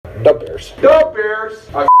The Bears. The Bears.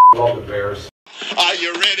 I love the Bears. Are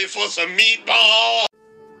you ready for some meatball?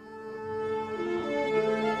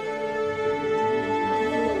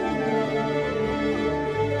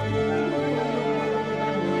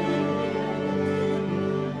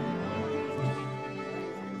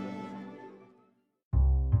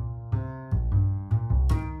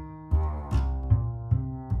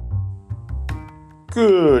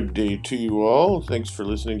 Good day to you all. Thanks for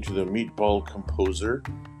listening to the Meatball Composer.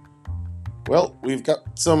 Well, we've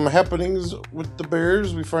got some happenings with the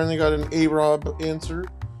Bears. We finally got an A-Rob answer,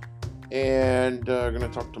 and going to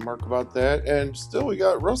talk to Mark about that. And still, we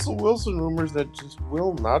got Russell Wilson rumors that just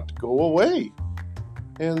will not go away.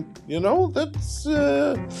 And, you know, that's,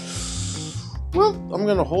 well, I'm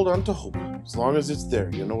going to hold on to hope as long as it's there.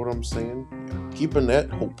 You know what I'm saying? Keeping that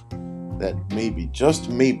hope that maybe, just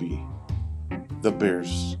maybe, the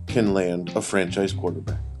Bears can land a franchise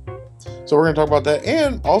quarterback. So we're going to talk about that.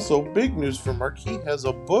 And also, big news for Mark. He has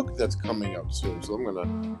a book that's coming out soon. So I'm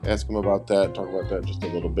going to ask him about that, talk about that just a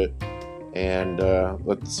little bit. And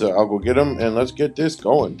let's I'll go get him, and let's get this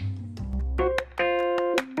going. The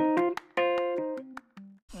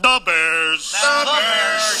Bears. The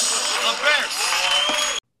Bears. The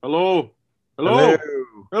Bears. Hello. Hello.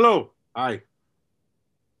 Hi. You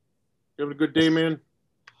having a good day, man?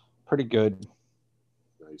 Pretty good.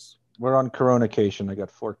 Nice. We're on Corona-cation. I got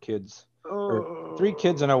 4 kids. Or 3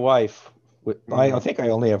 kids and a wife. I think I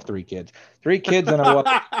only have 3 kids. 3 kids and a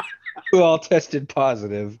wife who all tested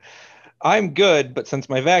positive. I'm good, but since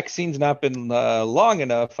my vaccine's not been long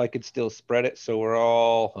enough, I could still spread it, so we're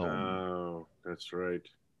all home. Oh, that's right.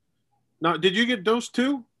 Now, did you get dose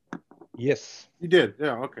 2? Yes. You did?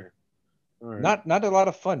 Yeah, okay. All right. Not a lot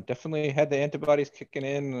of fun. Definitely had the antibodies kicking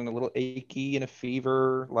in and a little achy and a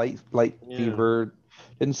fever, light fever.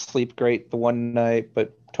 Didn't sleep great the one night,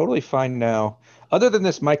 but totally fine now. Other than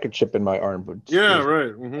this microchip in my arm. Right. Yeah,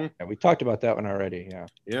 we talked about that one already. Yeah.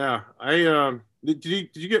 Yeah. I did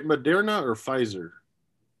you get Moderna or Pfizer?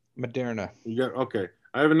 Moderna. You got okay.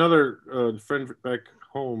 I have another friend back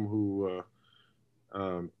home who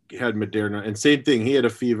had Moderna, and same thing. He had a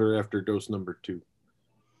fever after dose number 2,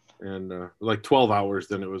 and like 12 hours.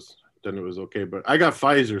 Then it was okay. But I got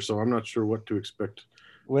Pfizer, so I'm not sure what to expect.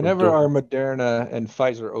 Whenever our Moderna and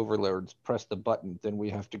Pfizer overlords press the button, then we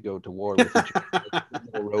have to go to war with each other,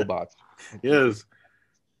 little robots. Yes.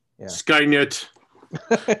 Yeah. Skynet.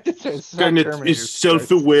 Skynet is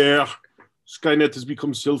self-aware. Skynet has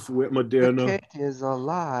become self-aware. Moderna. It is a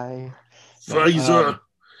lie. Pfizer.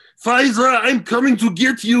 Pfizer, I'm coming to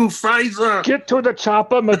get you, Pfizer. Get to the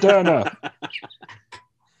chopper, Moderna.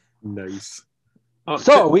 Nice.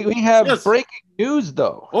 So we have breaking news,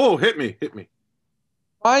 though. Oh, hit me.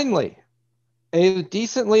 Finally, a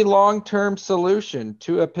decently long-term solution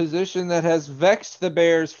to a position that has vexed the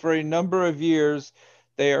Bears for a number of years.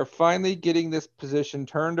 They are finally getting this position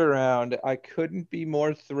turned around. I couldn't be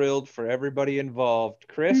more thrilled for everybody involved.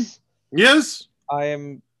 Chris? Yes? I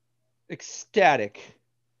am ecstatic.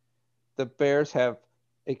 The Bears have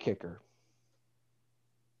a kicker.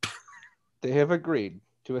 They have agreed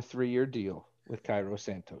to a 3-year deal with Cairo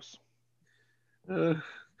Santos.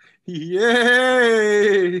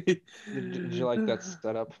 Yay! Did you like that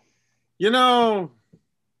setup? Yeah,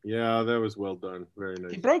 that was well done. Very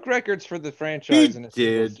nice. He broke records for the franchise in a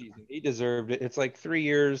single did. season. He deserved it. It's like 3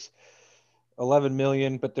 years, $11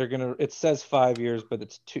 million, but it says 5 years, but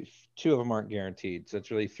it's two of them aren't guaranteed. So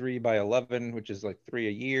it's really 3 by 11, which is like 3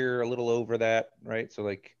 a year, a little over that, right? So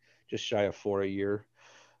like just shy of 4 a year.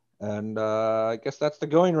 And I guess that's the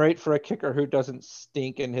going rate for a kicker who doesn't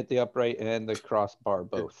stink and hit the upright and the crossbar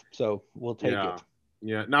both. So we'll take it.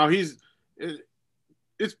 Yeah. Now it's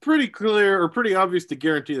pretty clear or pretty obvious to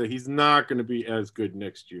guarantee that he's not going to be as good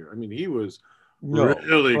next year. I mean, he was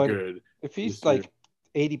really good. If he's like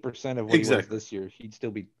 80% of what he was this year, he'd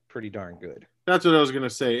still be pretty darn good. That's what I was going to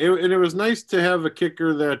say. And it was nice to have a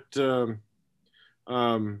kicker that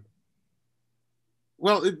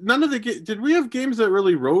well, none of did we have games that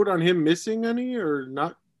really rode on him missing any or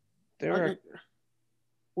not? Were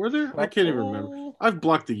there? I can't even remember. I've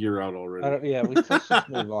blocked the year out already. Let's just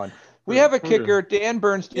move on. We have a kicker. Dan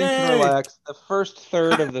Bernstein can relax. The first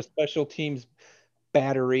third of the special teams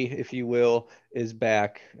battery, if you will, is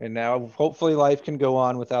back. And now hopefully life can go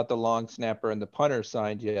on without the long snapper and the punter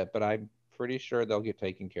signed yet, but I'm pretty sure they'll get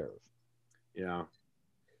taken care of. Yeah.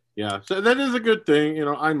 Yeah, so that is a good thing.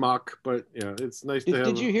 I mock, but it's nice to have.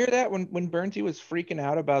 Did you hear that when Bernsey was freaking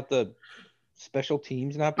out about the special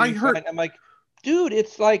teams not being signed? I'm like, dude,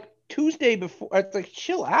 it's like Tuesday before. It's like,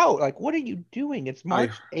 chill out. Like, what are you doing? It's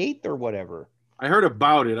March 8th or whatever. I heard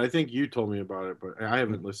about it. I think you told me about it, but I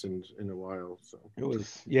haven't listened in a while. So It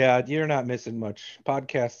was, yeah, you're not missing much.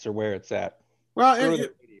 Podcasts are where it's at. well, Screw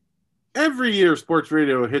the radio. every year sports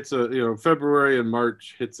radio hits February and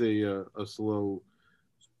March hits a slow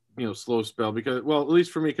slow spell because at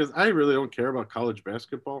least for me because I really don't care about college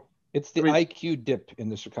basketball. It's the IQ dip in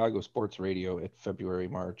the Chicago sports radio at February,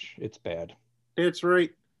 March. It's bad. It's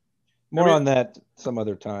right. More on that some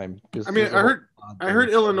other time. I mean, I heard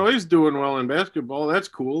Illinois is doing well in basketball. That's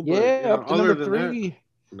cool. But, yeah, up to other number than 3.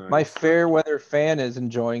 That, nice. My fair weather fan is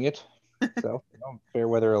enjoying it. So, fair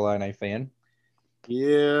weather Illini fan.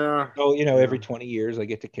 Yeah. So, every 20 years I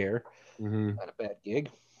get to care. Mm-hmm. Not a bad gig.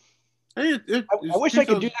 Hey, I wish I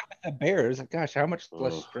could do that with the Bears. Gosh, how much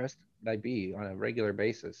less stressed would I be on a regular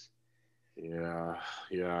basis? Yeah,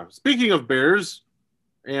 yeah. Speaking of Bears,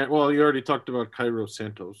 and you already talked about Cairo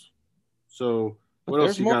Santos. So what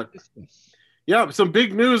else you got? Yeah, some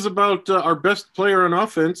big news about our best player on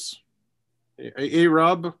offense,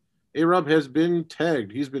 A-Rob. A-Rob has been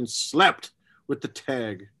tagged. He's been slapped with the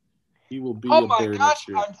tag. He will be a Bear next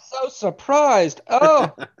year. I'm so surprised.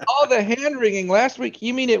 Oh, all the hand-wringing last week.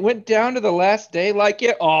 You mean it went down to the last day like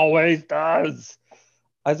it always does?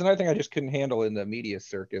 That's another thing I just couldn't handle in the media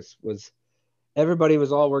circus was everybody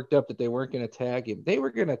was all worked up that they weren't going to tag him. They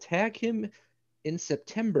were going to tag him in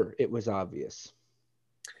September, it was obvious.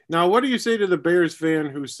 Now, what do you say to the Bears fan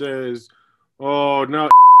who says, "Oh, now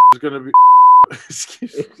is going to be"?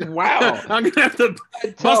 Wow! I'm going to have to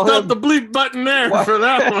bust out the bleep button there for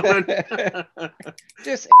that one.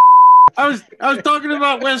 Just I was talking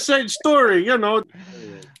about West Side Story, A-Rob.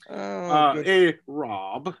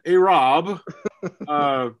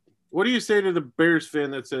 What do you say to the Bears fan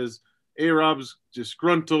that says A-Rob's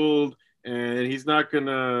disgruntled? And he's not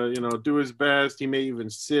gonna, do his best. He may even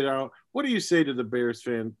sit out. What do you say to the Bears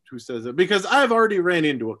fan who says that? Because I've already ran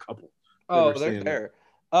into a couple. Oh, they're there.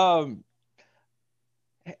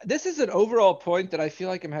 This is an overall point that I feel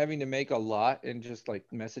like I'm having to make a lot in just like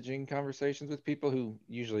messaging conversations with people who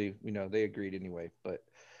usually, they agreed anyway. But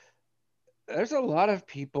there's a lot of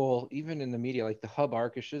people, even in the media, like the Hub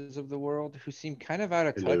Arkishes of the world, who seem kind of out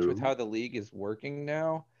of touch with how the league is working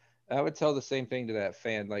now. I would tell the same thing to that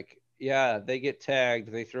fan. Like, yeah, they get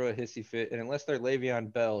tagged, they throw a hissy fit, and unless they're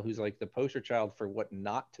Le'Veon Bell, who's like the poster child for what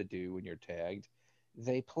not to do when you're tagged,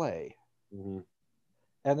 they play. Mm-hmm.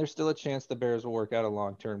 And there's still a chance the Bears will work out a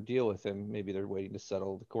long-term deal with him. Maybe they're waiting to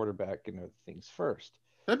settle the quarterback and other things first.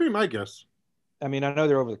 That'd be my guess. I mean, I know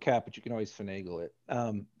they're over the cap, but you can always finagle it.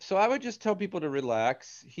 So I would just tell people to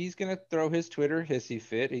relax. He's going to throw his Twitter hissy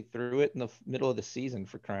fit. He threw it in the middle of the season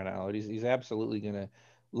for crying out loud. He's absolutely going to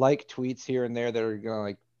like tweets here and there that are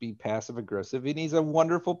going to be passive aggressive. And he's a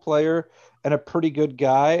wonderful player and a pretty good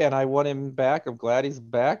guy. And I want him back. I'm glad he's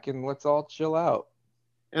back. And let's all chill out.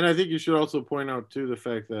 And I think you should also point out, too, the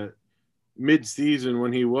fact that mid-season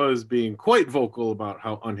when he was being quite vocal about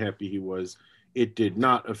how unhappy he was, it did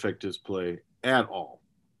not affect his play at all.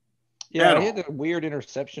 Yeah, he had a weird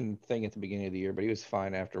interception thing at the beginning of the year, but he was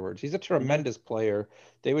fine afterwards. He's a tremendous player.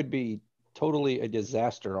 They would be totally a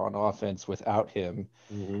disaster on offense without him.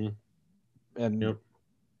 Mm-hmm. And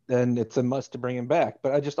then it's a must to bring him back.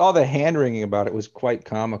 But all the hand-wringing about it was quite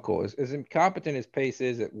comical. As incompetent as Pace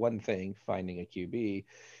is at one thing, finding a QB,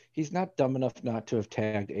 he's not dumb enough not to have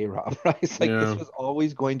tagged A-Rob, right? It's like this was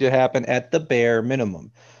always going to happen at the bare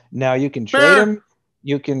minimum. Now you can trade him.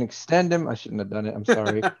 You can extend him. I shouldn't have done it. I'm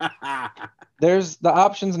sorry. The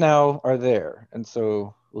options now are there. And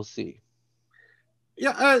so we'll see.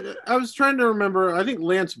 Yeah, I was trying to remember. I think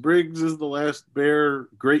Lance Briggs is the last Bear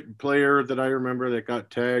great player that I remember that got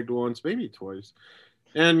tagged once, maybe twice.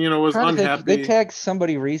 And, was unhappy. They tagged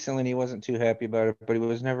somebody recently and he wasn't too happy about it, but he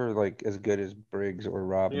was never like as good as Briggs or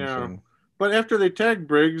Robinson. Yeah. But after they tagged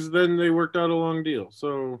Briggs, then they worked out a long deal.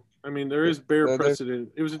 So, I mean, there is Bear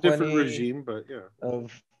precedent. It was a different regime, but yeah.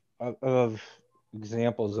 Of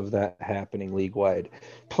examples of that happening league-wide.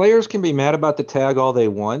 Players can be mad about the tag all they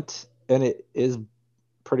want, and it is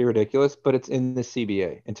pretty ridiculous, but it's in the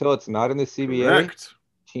CBA. Until it's not in the CBA, correct,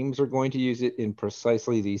 teams are going to use it in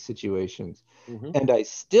precisely these situations. Mm-hmm. And I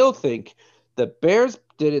still think the Bears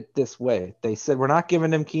did it this way. They said, we're not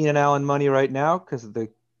giving them Keenan Allen money right now because the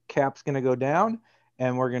cap's going to go down,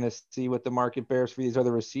 and we're going to see what the market bears for these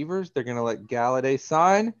other receivers. They're going to let Galladay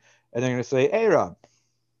sign, and they're going to say, hey, Rob.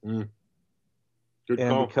 Good and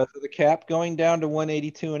call. Because of the cap going down to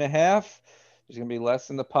 182.5, there's going to be less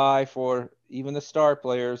in the pie for even the star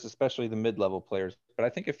players, especially the mid-level players. But I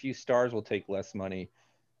think a few stars will take less money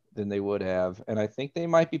than they would have. And I think they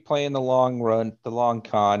might be playing the long run, the long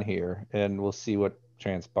con here, and we'll see what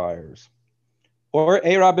transpires. Or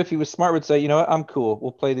A-Rob, if he was smart, would say, you know what, I'm cool.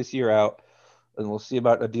 We'll play this year out. and we'll see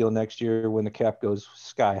about a deal next year when the cap goes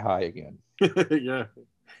sky high again. Yeah.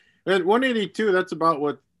 And 182, that's about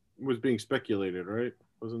what was being speculated, right?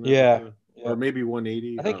 Wasn't that? Yeah. Or maybe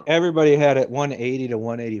 180. I think everybody had it 180 to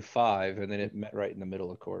 185, and then it met right in the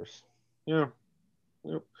middle, of course. Yeah.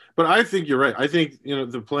 Yep. But I think you're right. I think,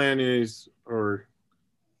 the plan is, or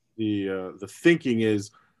the thinking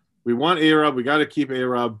is, we want A-Rob, we got to keep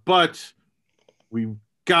A-Rob, but we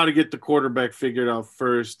got to get the quarterback figured out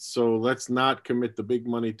first. So let's not commit the big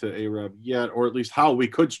money to A-Rob yet, or at least how we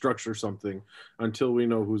could structure something until we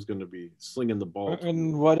know who's going to be slinging the ball.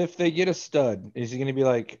 And what if they get a stud? Is he going to be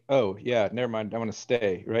like, oh, yeah, never mind, I want to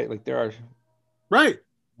stay, right? Like, there are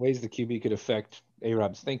ways the QB could affect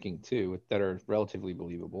A-Rob's thinking, too, that are relatively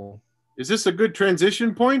believable. Is this a good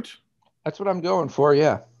transition point? That's what I'm going for,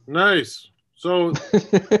 yeah. Nice. So,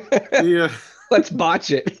 let's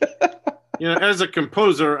botch it. As a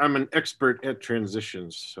composer, I'm an expert at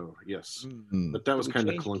transitions. So yes, but that was kind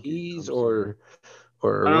of clunky. Keys or I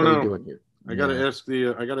don't what know. are we doing here? I gotta ask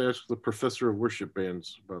the professor of worship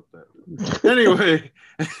bands about that. Anyway,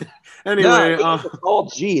 it's all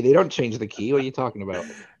G. They don't change the key. What are you talking about?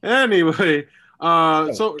 Anyway,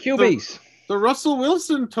 so QBs. The Russell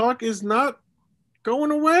Wilson talk is not going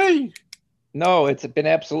away. No, it's been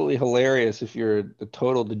absolutely hilarious if you're a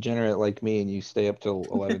total degenerate like me and you stay up till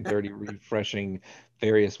 11:30 refreshing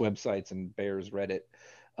various websites and Bears Reddit.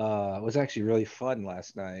 It was actually really fun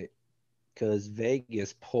last night because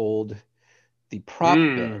Vegas pulled the prop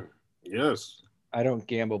bet. Yes. I don't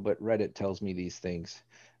gamble, but Reddit tells me these things,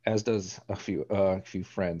 as does a few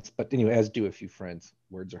friends. But anyway, as do a few friends.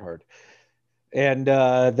 Words are hard. And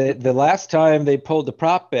the last time they pulled the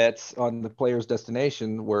prop bets on the player's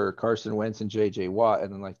destination were Carson Wentz and J.J. Watt,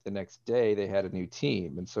 and then like the next day they had a new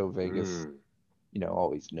team, and so Vegas,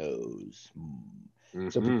 always knows.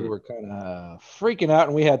 So people were kind of freaking out,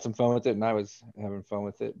 and we had some fun with it, and I was having fun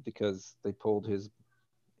with it because they pulled his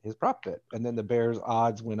prop bet, and then the Bears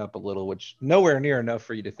odds went up a little, which nowhere near enough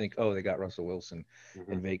for you to think, oh, they got Russell Wilson,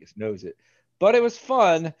 and Vegas knows it. But it was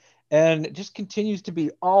fun. And it just continues to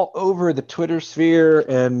be all over the Twitter sphere,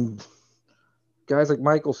 and guys like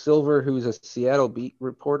Michael Silver, who's a Seattle beat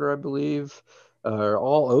reporter, I believe, are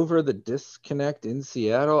all over the disconnect in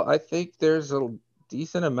Seattle. I think there's a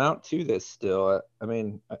decent amount to this still. I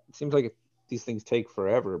mean, it seems like these things take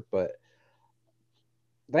forever, but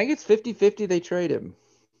I think it's 50-50 they trade him.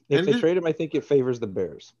 If they trade him, I think it favors the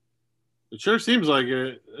Bears. It sure seems like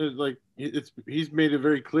it. He's made it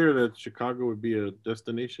very clear that Chicago would be a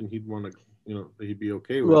destination he'd want to, he'd be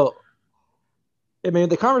okay with. Well, I mean,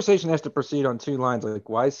 the conversation has to proceed on two lines, like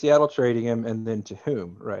why is Seattle trading him and then to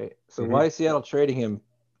whom, right? So why is Seattle trading him?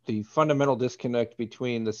 The fundamental disconnect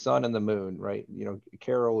between the sun and the moon, right?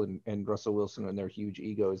 Carroll and Russell Wilson and their huge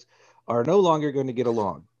egos are no longer going to get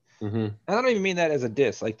along. And I don't even mean that as a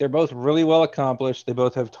diss. Like, they're both really well accomplished. They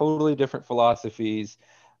both have totally different philosophies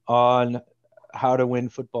on how to win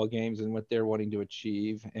football games and what they're wanting to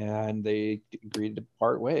achieve, and they agreed to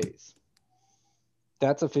part ways.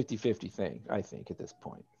 That's a 50-50 thing, I think, at this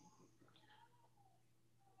point.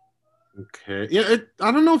 Okay. Yeah,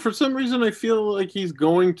 I don't know. For some reason, I feel like he's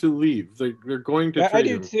going to leave. They're going to trade I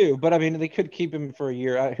do him. too, but I mean, they could keep him for a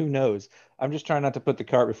year. Who knows? I'm just trying not to put the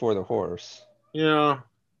cart before the horse. Yeah.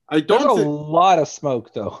 There's a lot of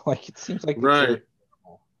smoke, though. Like, it seems like right.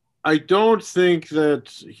 I don't think that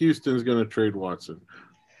Houston's going to trade Watson,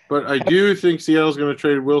 but I do think Seattle's going to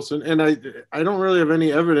trade Wilson, and I don't really have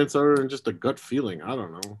any evidence other than just a gut feeling. I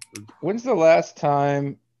don't know. When's the last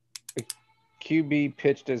time a QB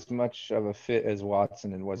pitched as much of a fit as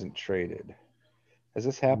Watson and wasn't traded? Has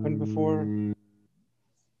this happened before?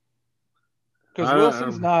 Because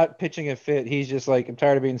Wilson's not pitching a fit. He's just like, I'm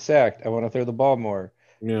tired of being sacked. I want to throw the ball more.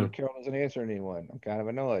 Yeah. Carroll doesn't answer anyone. I'm kind of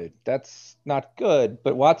annoyed. That's not good.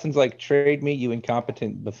 But Watson's like, trade me, you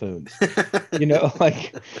incompetent buffoons.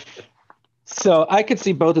 So I could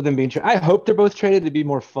see both of them being traded. I hope they're both traded to be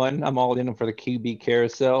more fun. I'm all in for the QB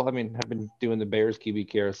carousel. I mean, I've been doing the Bears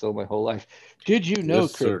QB carousel my whole life. Did you know,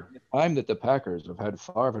 yes, Chris, the time that the Packers have had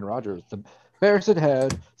Favre and Rodgers, the Bears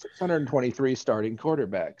had 623 starting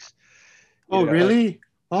quarterbacks. Oh, really?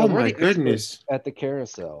 Oh, my goodness. At the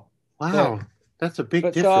carousel. Wow. Yeah. That's a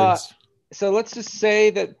big difference. So let's just say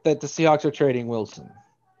that the Seahawks are trading Wilson.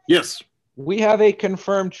 Yes. We have a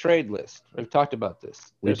confirmed trade list. We've talked about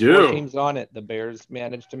this. There's 4 teams on it. The Bears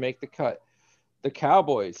managed to make the cut. The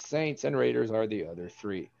Cowboys, Saints, and Raiders are the other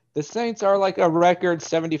 3. The Saints are like a record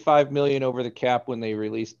 $75 million over the cap when they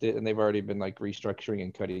released it, and they've already been like restructuring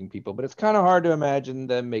and cutting people. But it's kind of hard to imagine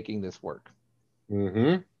them making this work.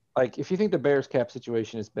 Like, if you think the Bears cap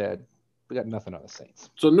situation is bad, we got nothing on the Saints.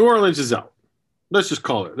 So New Orleans is out. Let's just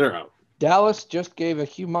call it. They're out. Dallas just gave a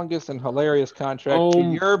humongous and hilarious contract to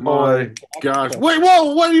Oh your my boy. gosh! Wait,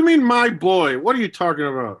 whoa! What do you mean, my boy? What are you talking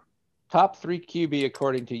about? Top 3 QB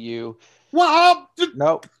according to you. What?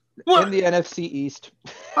 Nope. What? In the NFC East.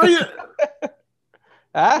 Are you?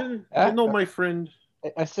 Huh? No, my friend.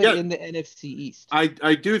 I said Yeah. in the NFC East.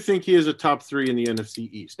 I do think he is a top 3 in the NFC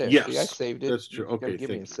East. There, Yes, see, I saved it. that's true. You gotta Okay, give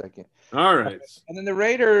me a thank you. second. All right. And then the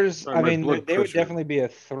Raiders, Sorry, I my mean, blood they would pressure. definitely be a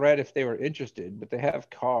threat if they were interested, but they have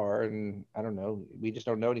Carr, and I don't know. We just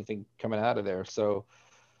don't know anything coming out of there. So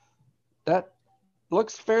that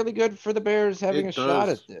looks fairly good for the Bears having It a shot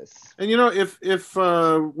does. at this. And if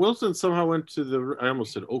Wilson somehow went to the, I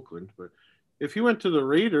almost said Oakland, but if he went to the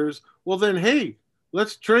Raiders, well then, hey,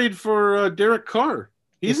 let's trade for Derek Carr.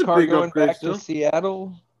 He's Is a Carr big going upgrade back still. to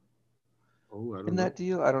Seattle Oh, I don't in know. that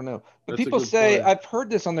deal? I don't know. But That's a people good say, point. I've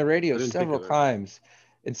heard this on the radio I didn't think several of that. times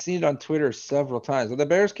and seen it on Twitter several times. Well, the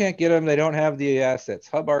Bears can't get him. They don't have the assets.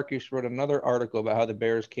 Hub Arkush wrote another article about how the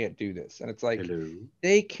Bears can't do this. And it's like, Hello.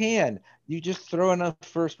 they can. You just throw enough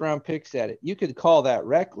first-round picks at it. You could call that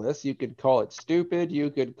reckless. You could call it stupid.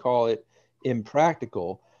 You could call it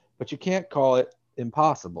impractical. But you can't call it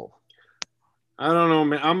impossible. I don't know,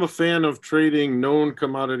 man. I'm a fan of trading known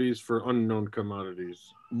commodities for unknown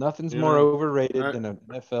commodities. Nothing's You more know, overrated than an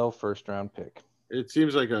NFL first-round pick. It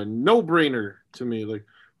seems like a no-brainer to me. Like,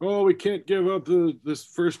 oh, we can't give up this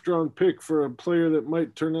first-round pick for a player that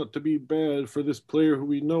might turn out to be bad for this player who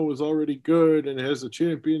we know is already good and has a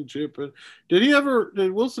championship. And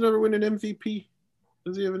did Wilson ever win an MVP?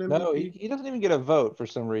 Does he have an MVP? No, he doesn't even get a vote for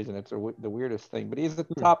some reason. It's the weirdest thing. But he's the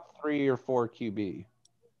top 3 or 4 QB.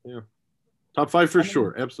 Yeah. Top 5 for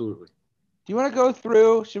sure. Absolutely. Do you want to go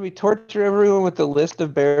through? Should we torture everyone with the list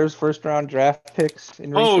of Bears first-round draft picks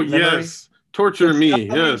in recent memory? Yes. Torture me.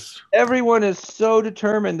 Yes. Everyone is so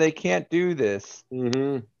determined they can't do this.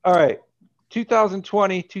 Mm-hmm. All right.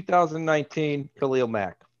 2020, 2019, Khalil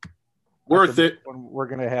Mack. Worth it. One we're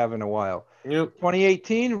going to have in a while. Yep.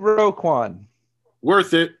 2018, Roquan.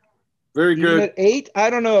 Worth it. Very You good. at 8? I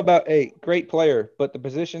don't know about 8. Great player, but the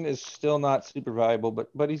position is still not super viable,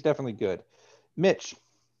 but he's definitely good. Mitch.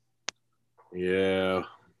 Yeah.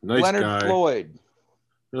 Nice Leonard guy. Floyd.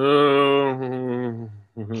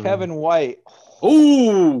 Mm-hmm. Kevin White.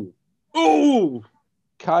 Oh.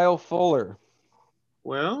 Kyle Fuller.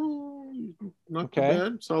 Well, not Okay. too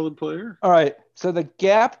bad. Solid player. All right. So the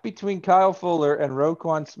gap between Kyle Fuller and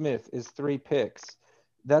Roquan Smith is 3 picks.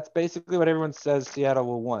 That's basically what everyone says Seattle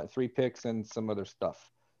will want. 3 picks and some other stuff.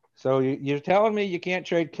 So you're telling me you can't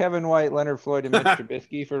trade Kevin White, Leonard Floyd, and Mitch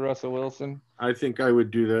Trubisky for Russell Wilson? I think I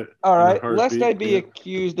would do that. All in a right. Lest heartbeat. I be Yeah.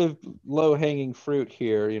 accused of low-hanging fruit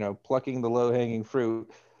here, plucking the low-hanging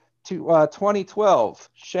fruit. 2012,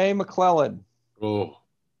 Shea McClellan. Oh.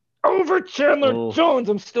 Over Chandler Oh. Jones.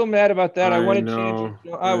 I'm still mad about that. I wanted know. Chandler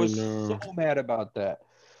Jones. I was know. so mad about that.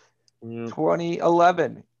 Yeah.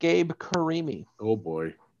 2011, Gabe Karimi. Oh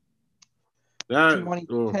boy. That.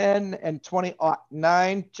 2010 and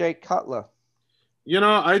 2009, Jake Cutler.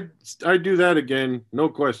 I do that again. No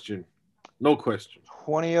question. No question.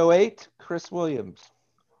 2008, Chris Williams.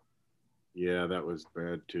 Yeah, that was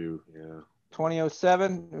bad too. Yeah.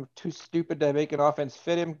 2007, too stupid to make an offense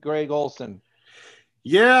fit him, Greg Olson.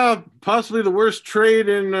 Yeah, possibly the worst trade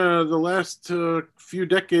in the last few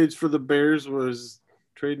decades for the Bears was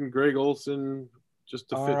trading Greg Olson just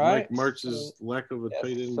to All fit right. Mike Martz's lack of a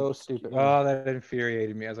tight end. So stupid. Oh, that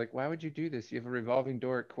infuriated me. I was like, why would you do this? You have a revolving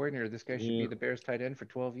door at coordinator. This guy should be the Bears tight end for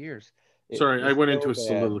 12 years. Sorry, I went into a bad.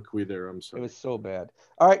 soliloquy there. I'm It sorry. was so bad.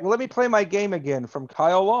 All right, well, let me play my game again. From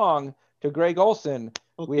Kyle Long to Greg Olson,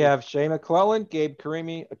 we have Shea McClellan, Gabe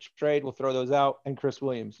Karimi, a trade. We'll throw those out, and Chris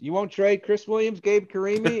Williams. You won't trade Chris Williams, Gabe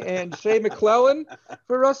Karimi, and Shea McClellan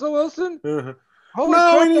for Russell Wilson? Holy No,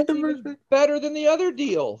 crap, we need that's the even first better than the other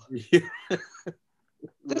deal. Yeah.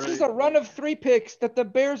 This is a run of 3 picks that the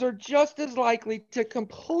Bears are just as likely to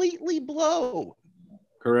completely blow.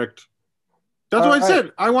 Correct. That's what I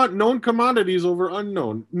said. I want known commodities over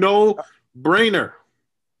unknown. No brainer.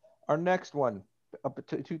 Our next one, up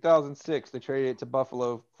to 2006, they traded it to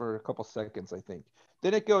Buffalo for a couple seconds, I think.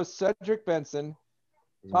 Then it goes Cedric Benson,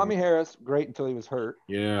 Tommy Harris, great until he was hurt.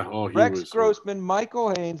 Yeah. Oh, he Rex was. Grossman,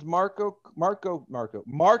 Michael Haynes, Mark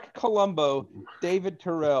Colombo, David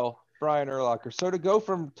Terrell, Brian Urlacher. So to go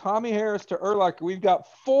from Tommy Harris to Urlacher, we've got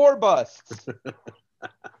 4 busts.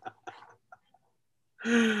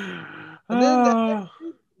 And then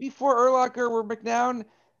before Urlacher were McNown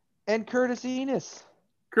and Curtis Enos.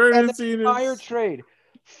 Curtis Enos. Fire trade.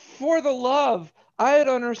 For the love, I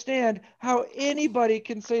don't understand how anybody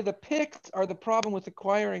can say the picks are the problem with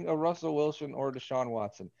acquiring a Russell Wilson or Deshaun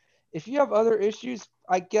Watson. If you have other issues,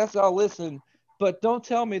 I guess I'll listen. but don't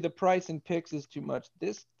tell me the price in picks is too much.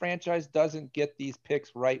 This franchise doesn't get these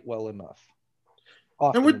picks right well enough.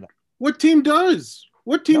 Often And enough. what team does?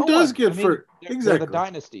 What team No does one. get I mean, for they're exactly? the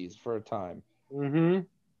dynasties for a time. Mm-hmm.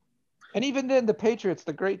 And even then, the Patriots,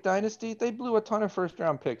 the great dynasty, they blew a ton of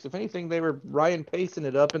first-round picks. If anything, they were Ryan pacing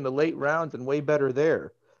it up in the late rounds and way better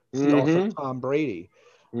there. See, also Tom Brady,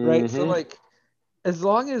 right? So, like, as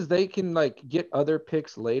long as they can, like, get other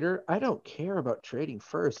picks later, I don't care about trading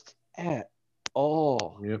first at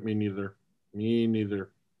all. Yeah, me neither. Me neither.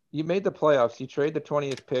 You made the playoffs. You trade the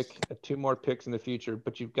 20th pick, 2 more picks in the future,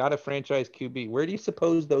 but you've got a franchise QB. Where do you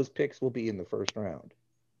suppose those picks will be in the first round?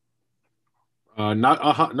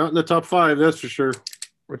 Not in the top 5, that's for sure.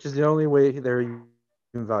 Which is the only way they're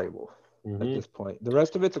invaluable at this point. The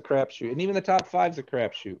rest of it's a crapshoot, and even the top 5's a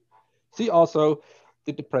crapshoot. See, also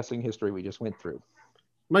the depressing history we just went through.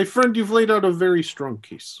 My friend, you've laid out a very strong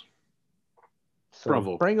case. So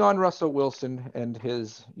Bravo. bring on Russell Wilson and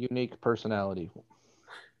his unique personality.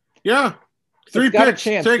 Yeah, 3 It's got a picks.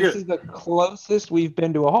 chance. Take This it. is the closest we've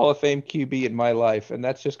been to a Hall of Fame QB in my life, and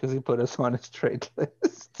that's just because he put us on his trade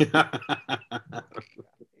list.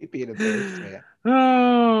 Being a Bears fan.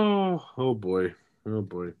 Oh boy.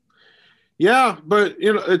 Yeah, but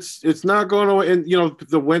it's not going away. And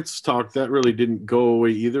the Wentz talk that really didn't go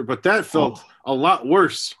away either. But that felt a lot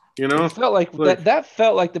worse. It felt like that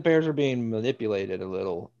felt like the Bears were being manipulated a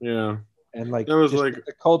little. Yeah, and like that was just like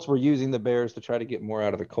the Colts were using the Bears to try to get more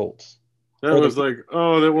out of the Colts. That was like,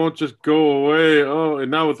 oh, that won't just go away. Oh, and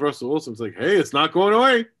now with Russell Wilson, it's like, hey, it's not going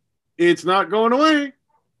away. It's not going away.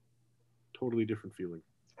 Totally different feeling.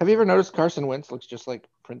 Have you ever noticed Carson Wentz looks just like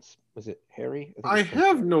Prince? Was it Harry? I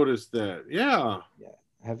have noticed that. Yeah. Yeah.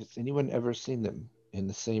 Has anyone ever seen them in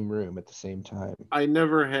the same room at the same time? I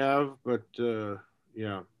never have, but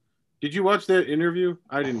yeah. Did you watch that interview?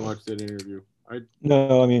 I didn't watch that interview.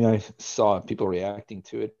 No, I mean, I saw people reacting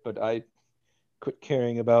to it, but I quit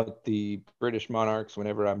caring about the British Monarchs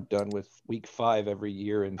whenever I'm done with week 5 every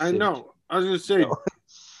year. And I know. I was going to say,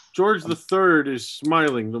 George III is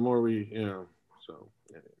smiling the more we, so.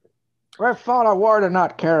 I thought I were to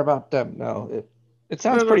not care about them. No, it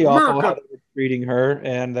sounds pretty awful how they're treating her,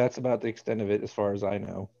 and that's about the extent of it as far as I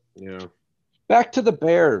know. Yeah. Back to the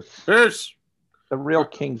Bears. Bears. The real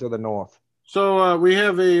kings of the North. So we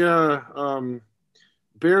have a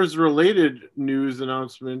Bears-related news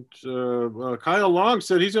announcement. Kyle Long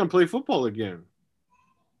said he's going to play football again.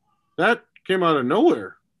 That came out of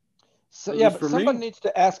nowhere. So yeah, but somebody needs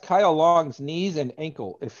to ask Kyle Long's knees and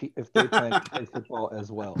ankle if they plan to play football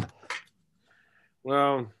as well.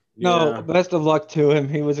 Well, no, best of luck to him.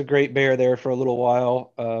 He was a great Bear there for a little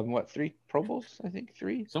while. 3 Pro Bowls? I think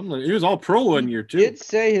 3. Something. He was all pro one year too. He did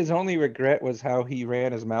say his only regret was how he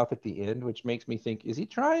ran his mouth at the end, which makes me think: is he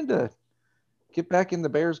trying to get back in the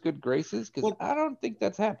Bears' good graces? Because I don't think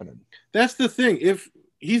that's happening. That's the thing. If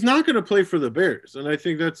he's not going to play for the Bears, and I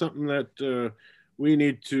think that's something that we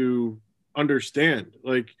need to understand.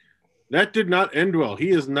 Like that did not end well.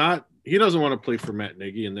 He doesn't want to play for Matt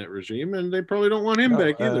Nagy in that regime, and they probably don't want him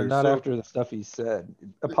back either. Not after the stuff he said.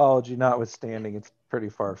 Apology notwithstanding, it's pretty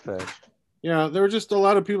far-fetched. Yeah, there were just a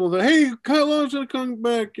lot of people that, hey, Kyle Long's going to come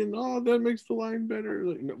back, and that makes the line better.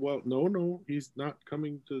 Like, no, he's not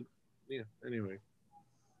coming to. Yeah, anyway.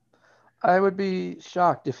 I would be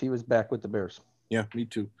shocked if he was back with the Bears. Yeah, me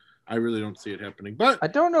too. I really don't see it happening. But I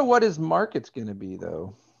don't know what his market's going to be,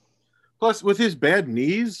 though. Plus, with his bad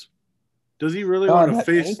knees, does he really want to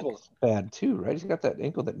face? Ankle's bad too, right? He's got that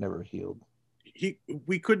ankle that never healed.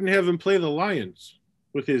 We couldn't have him play the Lions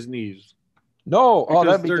with his knees. No,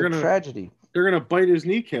 that'd be a tragedy. They're gonna bite his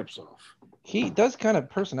kneecaps off. He does kind of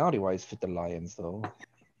personality-wise fit the Lions, though.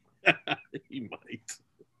 He might.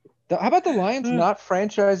 How about the Lions not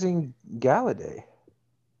franchising Galladay?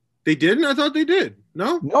 They didn't? I thought they did.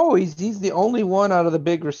 No, he's the only one out of the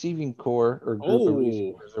big receiving core or group of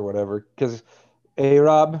receivers or whatever. Because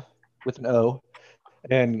A-Rob with an O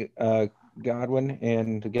and Godwin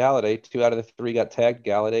and Galladay, 2 out of the 3 got tagged.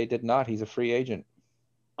 Galladay did not. He's a free agent.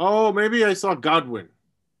 Oh, maybe I saw Godwin.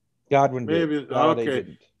 Godwin did. Maybe okay.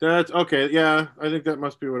 Didn't. That's okay. Yeah, I think that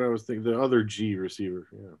must be what I was thinking. The other G receiver.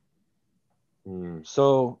 Yeah.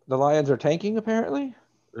 So the Lions are tanking apparently.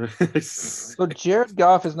 So Jared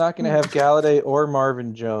Goff is not going to have Galladay or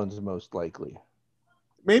Marvin Jones most likely.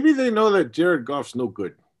 Maybe they know that Jared Goff's no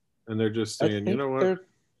good, and they're just saying, you know what?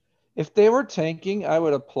 If they were tanking, I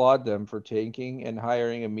would applaud them for tanking and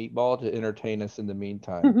hiring a meatball to entertain us in the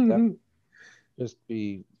meantime. That would just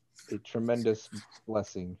be a tremendous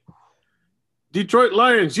blessing. Detroit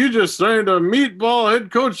Lions, you just signed a meatball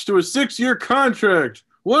head coach to a 6-year contract.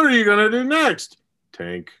 What are you going to do next?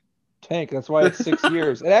 Tank. tank. That's why it's 6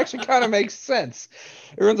 years. It actually kind of makes sense.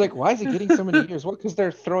 Everyone's like, why is he getting so many years? Well, because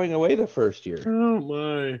they're throwing away the first year. Oh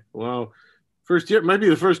my! Wow, first year might be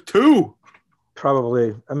the first two.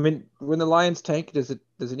 Probably. I mean, when the Lions tank, does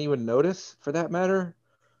anyone notice? For that matter.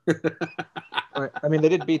 I mean, they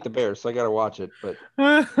did beat the Bears, so I got to watch it. But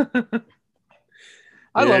I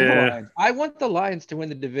love the Lions. I want the Lions to win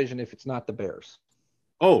the division if it's not the Bears.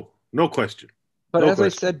 Oh, no question. But No as I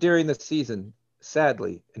question. said during the season,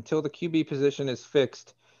 sadly, until the QB position is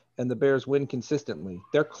fixed and the Bears win consistently,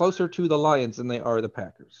 they're closer to the Lions than they are the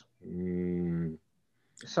Packers.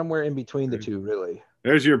 Somewhere in between the two, really.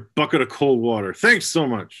 There's your bucket of cold water. Thanks so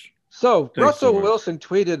much. So Thanks Russell so much. Wilson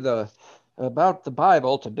tweeted about the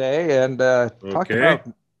Bible today and talked about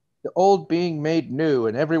the old being made new,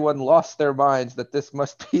 and everyone lost their minds that this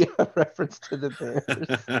must be a reference to the Bears.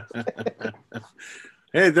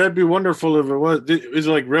 Hey, that'd be wonderful if it was. Is it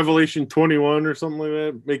like Revelation 21 or something like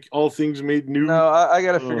that? Make all things made new? No, I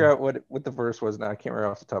got to figure out what the verse was now. I can't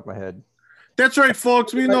remember off the top of my head. That's right,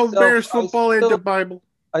 folks. We know Bears football and the Bible.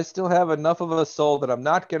 I still have enough of a soul that I'm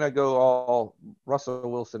not going to go all Russell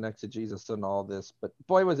Wilson exegesis and all this, but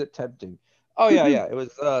boy, was it tempting. Oh, yeah. It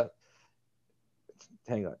was,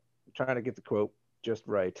 hang on. I'm trying to get the quote just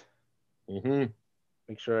right. Mm-hmm.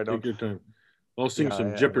 Make sure I don't. Take your time. I'll sing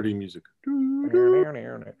some Jeopardy music. All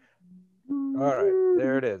right,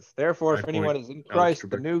 there it is. Therefore, if anyone is in Christ,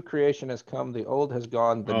 the new creation has come, the old has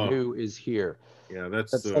gone, the new is here. Yeah,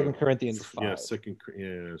 that's 2 Corinthians 5. Yeah, second.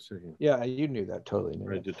 Yeah, you knew that. Totally knew.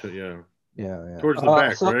 I did. Yeah. Yeah. Towards the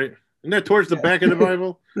back, right? Isn't that towards the back of the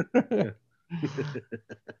Bible? Yeah,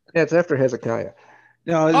 it's after Hezekiah.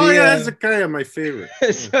 No, Hezekiah, my favorite.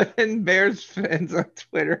 And Bears fans on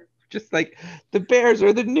Twitter, just like the Bears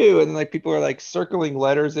are the new, and like people are like circling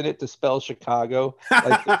letters in it to spell Chicago,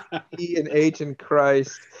 like the E and H in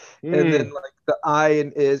Christ, and then like the I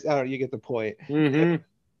and is. I don't know, you get the point. Mm-hmm.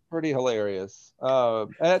 Pretty hilarious.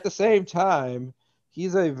 At the same time,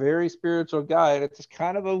 he's a very spiritual guy, and it's just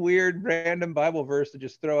kind of a weird random Bible verse to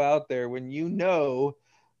just throw out there when you know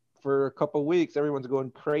for a couple weeks everyone's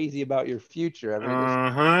going crazy about your future.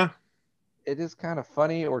 I mean, it is kind of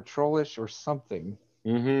funny or trollish or something.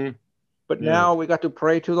 Mm-hmm. But now we got to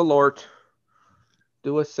pray to the Lord,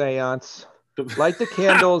 do a seance, light the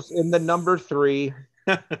candles in the number 3.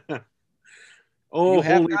 Oh, you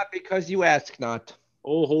have not because you ask not.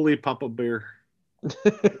 Oh, holy Papa Bear.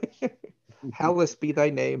 Hallowed be thy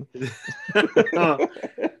name.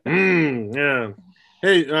 Yeah.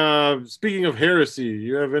 Hey, speaking of heresy,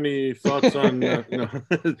 you have any thoughts on no,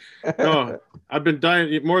 I've been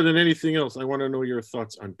dying more than anything else. I want to know your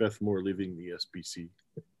thoughts on Beth Moore leaving the SBC.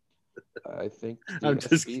 I think the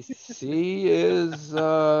SBC is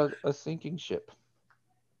a sinking ship.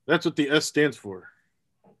 That's what the S stands for.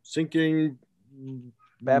 Sinking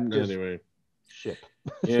Baptist anyway. Ship.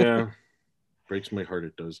 Yeah. Breaks my heart,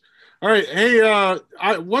 it does. All right. Hey,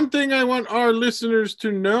 one thing I want our listeners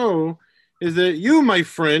to know is that you, my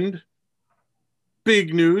friend,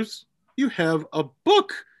 big news, you have a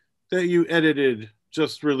book that you edited,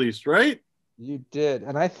 just released, right? You did.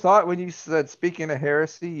 And I thought when you said, speaking of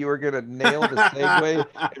heresy, you were going to nail the segue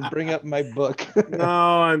and bring up my book.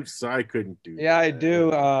 No, I couldn't do that. Yeah, I do.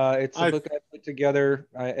 It's a book I put together.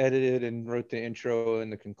 I edited and wrote the intro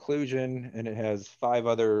and the conclusion, and it has 5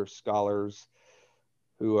 other scholars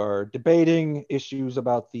who are debating issues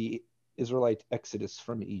about the Israelite exodus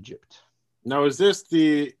from Egypt. Now, is this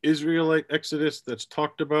the Israelite exodus that's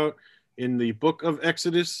talked about in the book of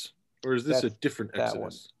Exodus, or is this a different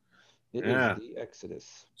Exodus? It is the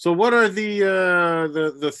Exodus. So what are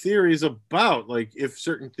the theories about? Like if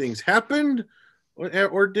certain things happened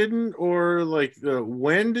or didn't, or like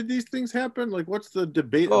when did these things happen? Like what's the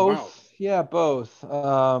debate about? Yeah, both.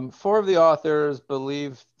 4 of the authors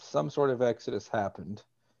believe some sort of Exodus happened.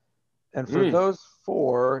 And for those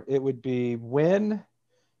 4, it would be when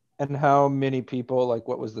and how many people, like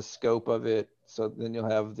what was the scope of it. So then you'll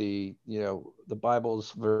have the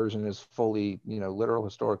Bible's version is fully, literal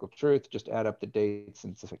historical truth. Just add up the dates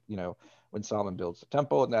and, when Solomon builds the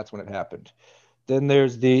temple, and that's when it happened. Then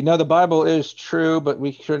there's the Bible is true, but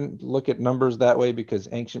we shouldn't look at numbers that way because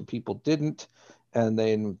ancient people didn't. And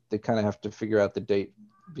then they kind of have to figure out the date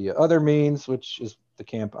via other means, which is the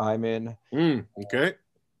camp I'm in. Okay.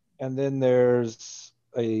 And then there's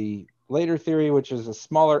a later theory, which is a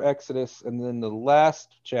smaller Exodus. And then the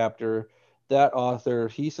last chapter, that author,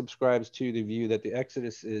 he subscribes to the view that the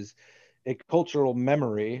Exodus is a cultural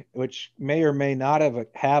memory, which may or may not have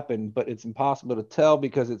happened, but it's impossible to tell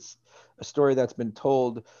because it's a story that's been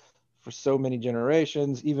told for so many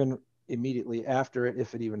generations. Even immediately after it,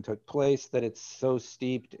 if it even took place, that it's so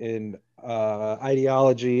steeped in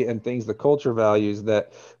ideology and things, the culture values,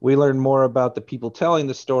 that we learn more about the people telling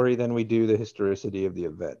the story than we do the historicity of the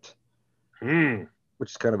event.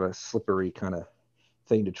 Which is kind of a slippery kind of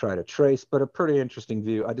thing to try to trace, but a pretty interesting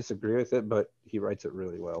view. I disagree with it, but he writes it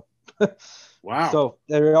really well. Wow. So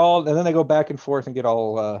they're all, and then they go back and forth and get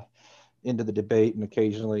all into the debate, and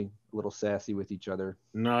occasionally a little sassy with each other.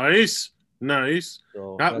 Nice.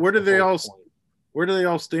 So Where do they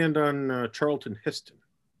all stand on Charlton Heston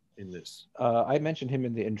in this? I mentioned him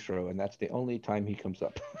in the intro, and that's the only time he comes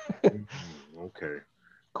up. Okay.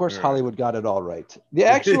 Of course, All right. Hollywood got it all right. The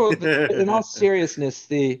actual, in all seriousness,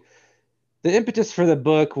 the impetus for the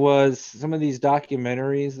book was some of these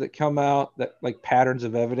documentaries that come out that like patterns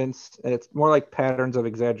of evidence, and it's more like patterns of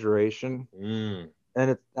exaggeration.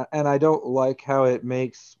 And I don't like how it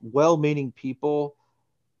makes well-meaning people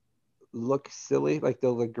look silly. Like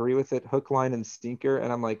they'll agree with it hook, line, and sinker,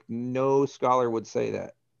 and I'm like, no scholar would say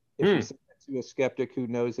that. If you say that to a skeptic who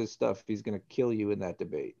knows his stuff, he's going to kill you in that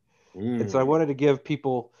debate. And so I wanted to give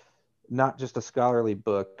people not just a scholarly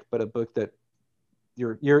book, but a book that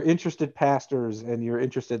your interested pastors and your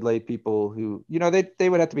interested lay people who, you know, they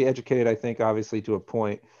would have to be educated, I think, obviously, to a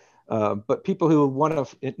point. But people who want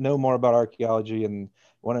to know more about archaeology and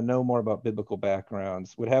want to know more about biblical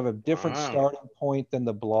backgrounds would have a different starting point than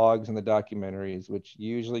the blogs and the documentaries, which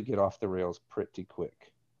usually get off the rails pretty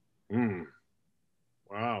quick.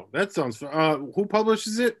 Wow. That sounds fun. Who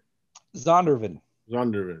publishes it? Zondervan.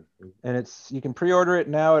 Zondervan. And you can pre-order it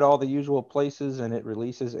now at all the usual places, and it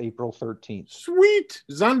releases April 13th. Sweet.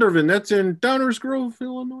 Zondervan. That's in Downers Grove,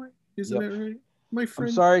 Illinois. Isn't that right? My friend.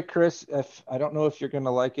 I'm sorry, Chris. I don't know if you're going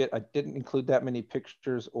to like it. I didn't include that many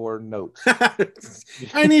pictures or notes.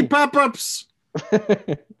 I need pop-ups.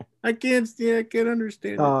 I can't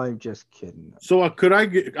understand. Oh, I'm just kidding. So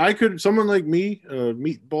someone like me,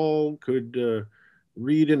 Meatball, could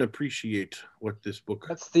read and appreciate what this book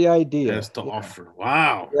That's the idea. has to offer.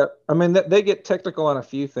 Wow. Yeah. I mean, they get technical on a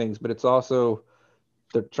few things, but it's also,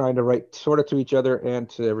 they're trying to write sort of to each other and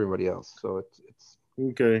to everybody else. So it's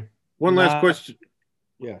okay. One last question.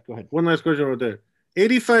 Yeah, go ahead. One last question about that.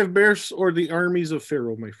 85 Bears or the armies of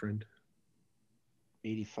Pharaoh, my friend?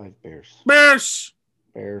 85 Bears. Bears.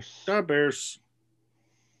 The Bears.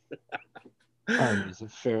 armies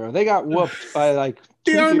of Pharaoh. They got whooped by like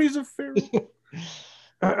the armies of Pharaoh.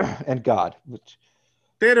 And God.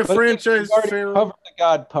 They had a franchise we've already Pharaoh. covered the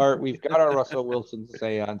God part. We've got our Russell Wilson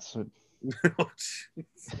seance.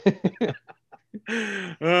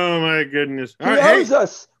 Oh my goodness! He owes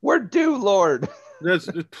us. We're due, Lord.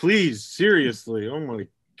 Please, seriously. Oh my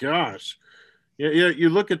gosh. Yeah. You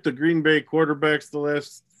look at the Green Bay quarterbacks the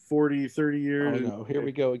last 40, 30 years. Oh no, here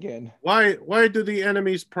we go again. Why do the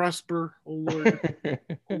enemies prosper? Oh Lord.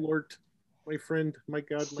 Oh Lord. My friend, my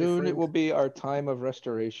God, Soon it will be our time of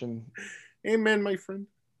restoration. Amen, my friend.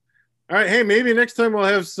 All right, hey, maybe next time we'll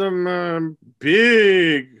have some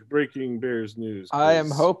big breaking Bears news. I am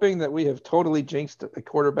hoping that we have totally jinxed a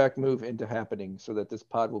quarterback move into happening so that this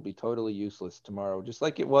pod will be totally useless tomorrow, just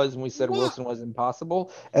like it was when we said Wilson was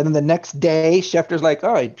impossible. And then the next day, Schefter's like,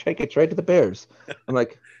 oh, I take it right to the Bears. I'm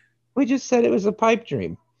like, we just said it was a pipe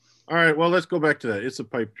dream. All right, well, let's go back to that. It's a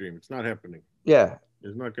pipe dream. It's not happening. Yeah.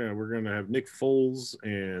 We're gonna have Nick Foles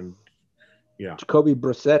and Jacoby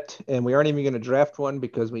Brissett, and we aren't even going to draft one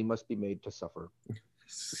because we must be made to suffer.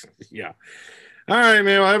 Yeah. All right,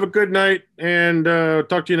 man. Well, have a good night, and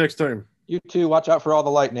talk to you next time. You too. Watch out for all the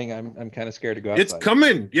lightning. I'm kind of scared to go outside. It's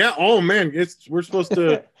coming. Yeah. Oh man. We're supposed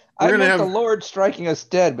to. I meant the Lord striking us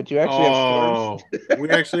dead, but you actually have storms. We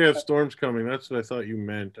actually have storms coming. That's what I thought you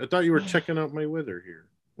meant. I thought you were checking out my weather here.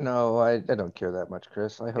 No, I don't care that much,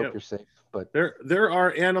 Chris. I hope you're safe. But there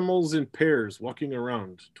are animals in pairs walking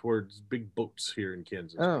around towards big boats here in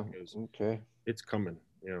Kansas. Oh, okay. It's coming.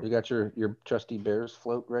 Yeah. You got your trusty Bears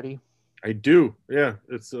float ready? I do. Yeah.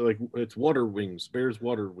 It's water wings. Bears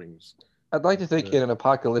water wings. I'd like to think in an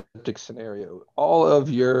apocalyptic scenario, all of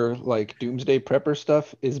your like doomsday prepper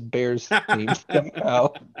stuff is Bears themed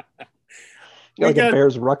somehow. You got a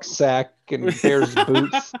Bears rucksack and Bears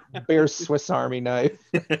boots, Bears Swiss Army knife,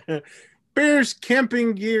 Bears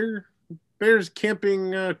camping gear, Bears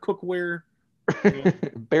camping cookware,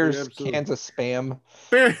 Bears Kansas spam,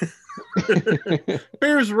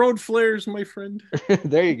 Bears road flares, my friend.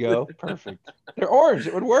 There you go, perfect. They're orange.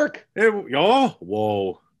 It would work. Whoa.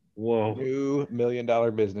 New $1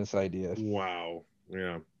 million business idea. Wow.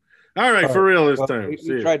 Yeah. All right, for real this time.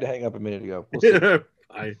 We tried to hang up a minute ago. We'll see.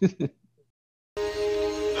 Bye.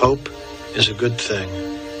 Hope is a good thing,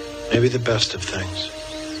 maybe the best of things,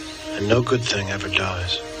 and no good thing ever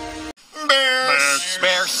dies.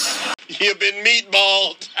 Bears. You've been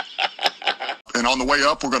meatballed. And on the way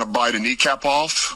up, we're going to bite a kneecap off.